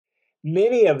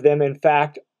Many of them, in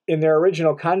fact, in their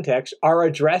original context, are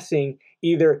addressing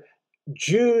either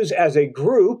Jews as a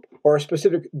group, or a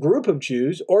specific group of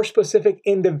Jews, or specific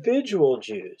individual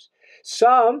Jews.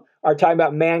 Some are talking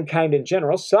about mankind in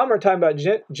general. Some are talking about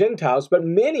Gentiles, but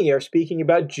many are speaking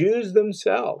about Jews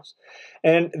themselves.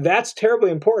 And that's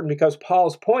terribly important because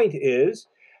Paul's point is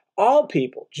all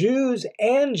people, Jews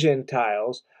and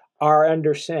Gentiles, are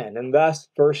under sin. And thus,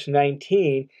 verse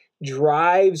 19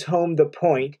 drives home the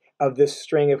point of this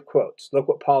string of quotes. Look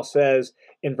what Paul says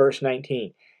in verse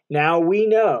 19. Now we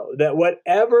know that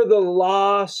whatever the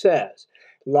law says,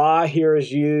 law here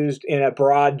is used in a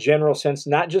broad general sense,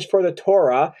 not just for the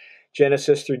Torah,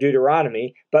 Genesis through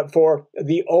Deuteronomy, but for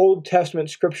the Old Testament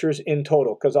scriptures in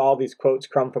total, because all these quotes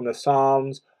come from the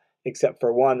Psalms, except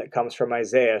for one that comes from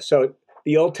Isaiah. So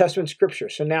the Old Testament scripture.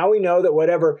 So now we know that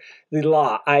whatever the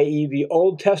law, i.e. the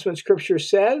Old Testament scripture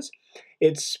says,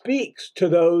 it speaks to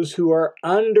those who are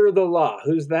under the law.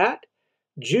 Who's that?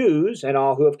 Jews and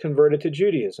all who have converted to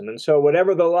Judaism. And so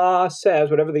whatever the law says,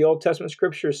 whatever the Old Testament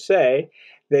scriptures say,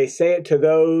 they say it to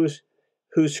those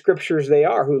whose scriptures they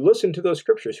are, who listen to those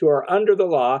scriptures, who are under the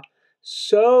law,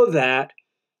 so that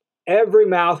every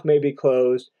mouth may be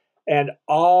closed and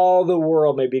all the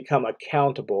world may become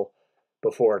accountable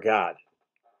before God.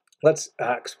 Let's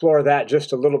explore that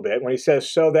just a little bit. When he says,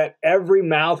 so that every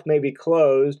mouth may be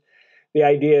closed, the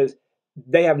idea is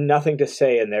they have nothing to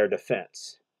say in their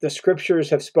defense. The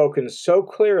scriptures have spoken so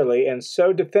clearly and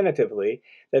so definitively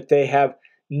that they have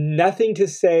nothing to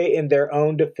say in their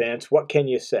own defense. What can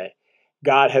you say?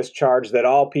 God has charged that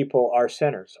all people are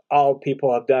sinners. All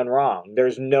people have done wrong.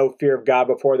 There's no fear of God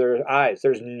before their eyes.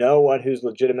 There's no one who's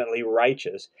legitimately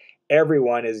righteous.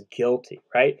 Everyone is guilty,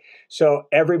 right? So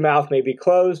every mouth may be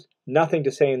closed, nothing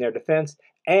to say in their defense,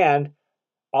 and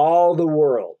all the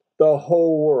world, the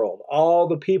whole world, all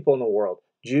the people in the world,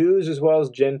 Jews as well as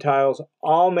Gentiles,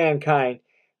 all mankind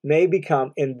may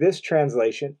become, in this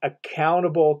translation,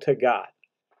 accountable to God.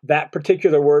 That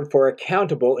particular word for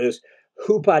accountable is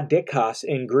hupadikos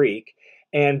in Greek,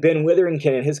 and Ben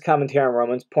Witherington in his commentary on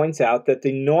Romans points out that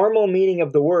the normal meaning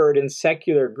of the word in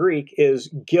secular Greek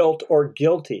is guilt or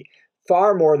guilty,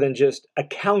 far more than just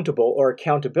accountable or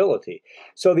accountability.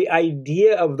 So the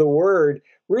idea of the word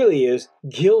really is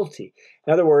guilty.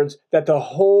 In other words, that the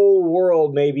whole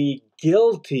world may be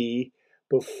guilty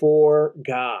before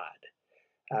God.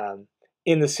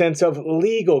 In the sense of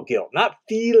legal guilt, not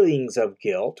feelings of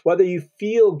guilt. Whether you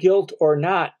feel guilt or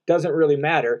not doesn't really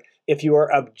matter if you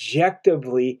are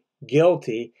objectively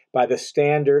guilty by the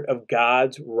standard of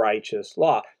God's righteous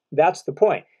law. That's the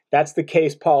point. That's the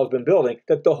case Paul has been building,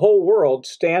 that the whole world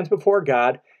stands before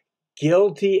God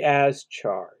guilty as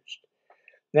charged.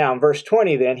 Now, in verse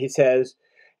 20, then, he says,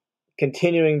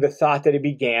 continuing the thought that he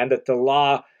began, that the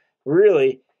law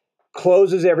really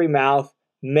closes every mouth,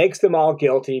 makes them all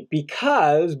guilty,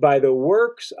 because by the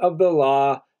works of the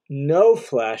law, no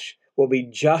flesh will be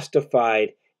justified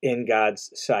in God's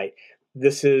sight.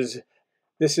 This is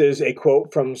a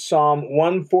quote from Psalm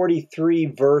 143,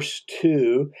 verse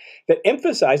 2, that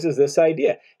emphasizes this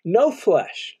idea. No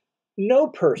flesh, no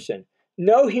person,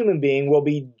 no human being will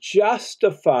be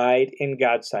justified in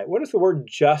God's sight. What does the word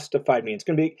justified mean? It's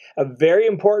going to be a very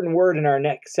important word in our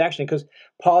next section, because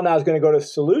Paul now is going to go to the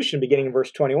solution beginning in verse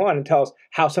 21 and tell us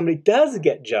how somebody does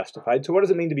get justified. So what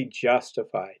does it mean to be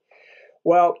justified?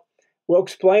 Well, we'll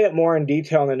explain it more in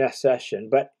detail in the next session,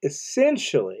 but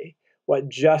essentially what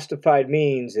justified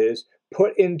means is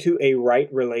put into a right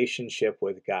relationship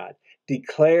with God,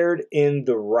 declared in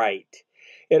the right.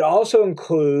 It also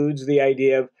includes the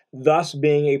idea of thus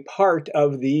being a part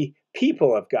of the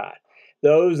people of God.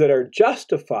 Those that are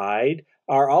justified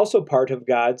are also part of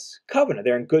God's covenant.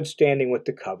 They're in good standing with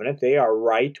the covenant. They are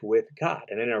right with God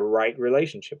and in a right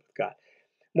relationship with God.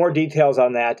 More details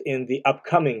on that in the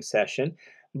upcoming session.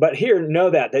 But here, know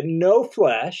that no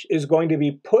flesh is going to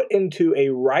be put into a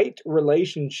right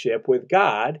relationship with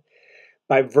God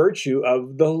by virtue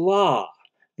of the law,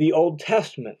 the Old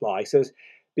Testament law. He says,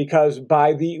 because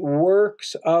by the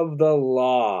works of the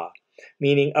law,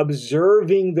 meaning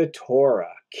observing the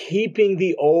Torah, keeping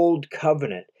the old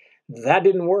covenant, that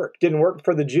didn't work. Didn't work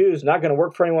for the Jews, not going to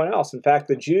work for anyone else. In fact,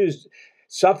 the Jews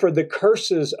suffered the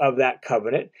curses of that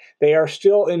covenant. They are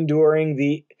still enduring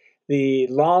the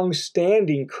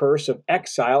long-standing curse of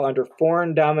exile under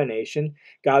foreign domination.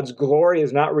 God's glory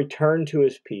is not returned to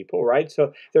his people, right?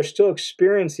 So they're still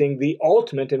experiencing the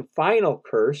ultimate and final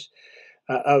curse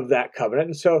of that covenant.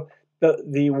 And so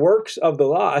the works of the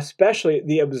law, especially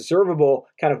the observable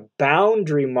kind of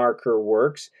boundary marker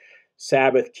works,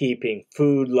 Sabbath keeping,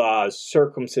 food laws,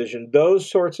 circumcision, those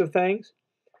sorts of things,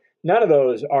 None of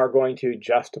those are going to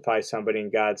justify somebody in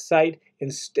God's sight.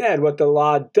 Instead, what the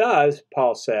law does,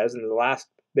 Paul says in the last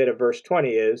bit of verse 20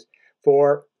 is,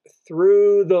 for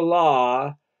through the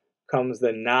law comes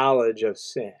the knowledge of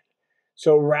sin.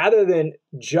 So rather than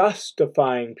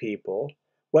justifying people,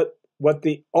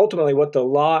 ultimately what the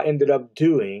law ended up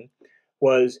doing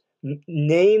was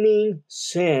naming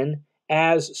sin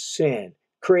as sin,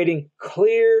 creating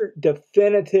clear,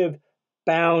 definitive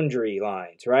boundary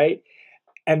lines, right?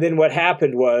 And then what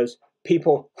happened was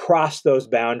people crossed those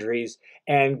boundaries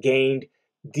and gained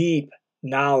deep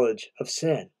knowledge of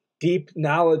sin, deep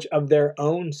knowledge of their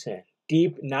own sin,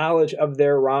 deep knowledge of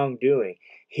their wrongdoing.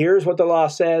 Here's what the law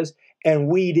says, and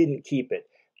we didn't keep it.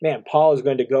 Man, Paul is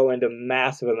going to go into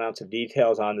massive amounts of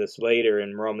details on this later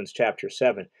in Romans chapter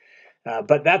 7.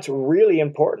 But that's really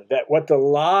important, that what the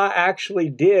law actually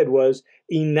did was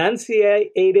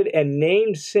enunciated and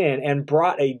named sin and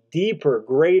brought a deeper,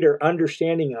 greater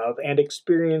understanding of and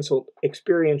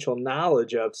experiential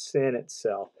knowledge of sin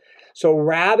itself. So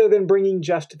rather than bringing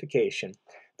justification,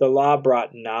 the law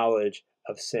brought knowledge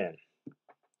of sin.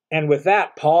 And with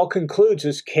that, Paul concludes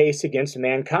his case against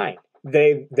mankind.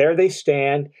 There they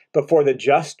stand before the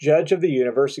just judge of the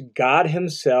universe, God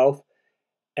himself.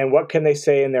 And what can they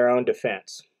say in their own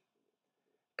defense?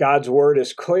 God's word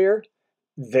is clear.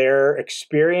 Their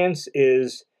experience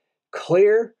is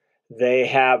clear. They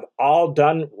have all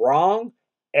done wrong.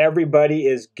 Everybody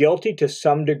is guilty to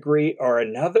some degree or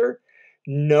another.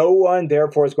 No one,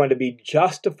 therefore, is going to be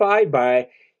justified by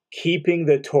keeping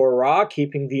the Torah,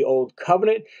 keeping the old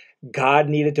covenant. God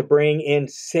needed to bring in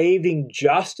saving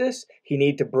justice. He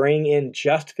needed to bring in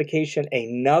justification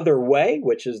another way,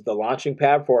 which is the launching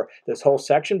pad for this whole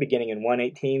section, beginning in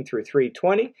 118 through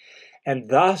 320. And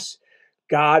thus,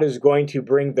 God is going to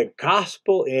bring the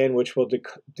gospel in, which will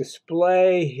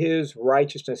display his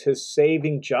righteousness, his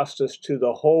saving justice to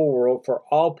the whole world for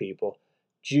all people,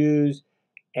 Jews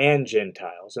and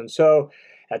Gentiles. And so,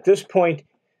 at this point,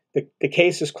 the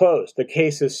case is closed. The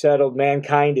case is settled.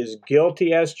 Mankind is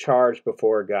guilty as charged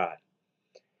before God.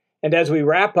 And as we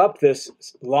wrap up this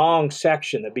long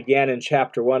section that began in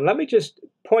chapter 1, let me just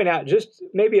point out just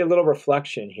maybe a little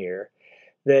reflection here,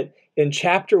 that in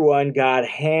chapter 1, God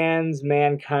hands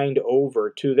mankind over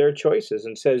to their choices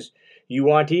and says, you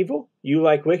want evil? You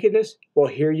like wickedness? Well,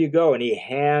 here you go. And he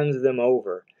hands them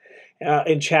over.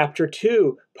 In chapter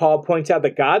 2, Paul points out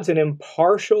that God's an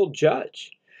impartial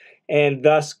judge. And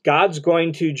thus, God's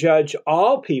going to judge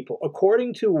all people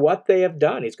according to what they have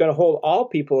done. He's going to hold all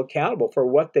people accountable for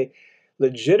what they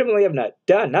legitimately have not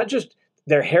done, not just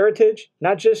their heritage,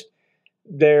 not just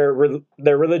their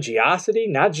religiosity,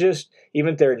 not just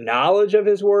even their knowledge of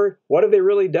his word. What have they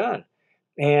really done?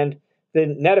 And the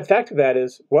net effect of that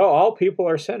is, well, all people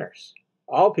are sinners.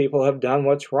 All people have done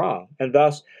what's wrong. And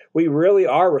thus, we really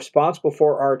are responsible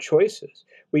for our choices.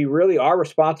 We really are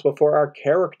responsible for our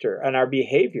character and our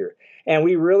behavior. And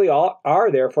we really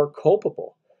are therefore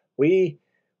culpable. We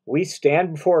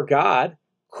stand before God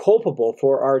culpable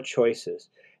for our choices.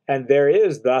 And there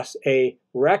is thus a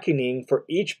reckoning for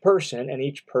each person and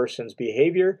each person's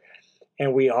behavior.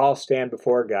 And we all stand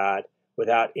before God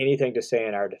without anything to say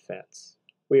in our defense.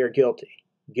 We are guilty.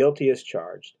 Guilty as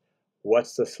charged.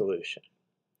 What's the solution?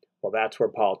 Well, that's where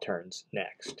Paul turns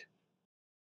next.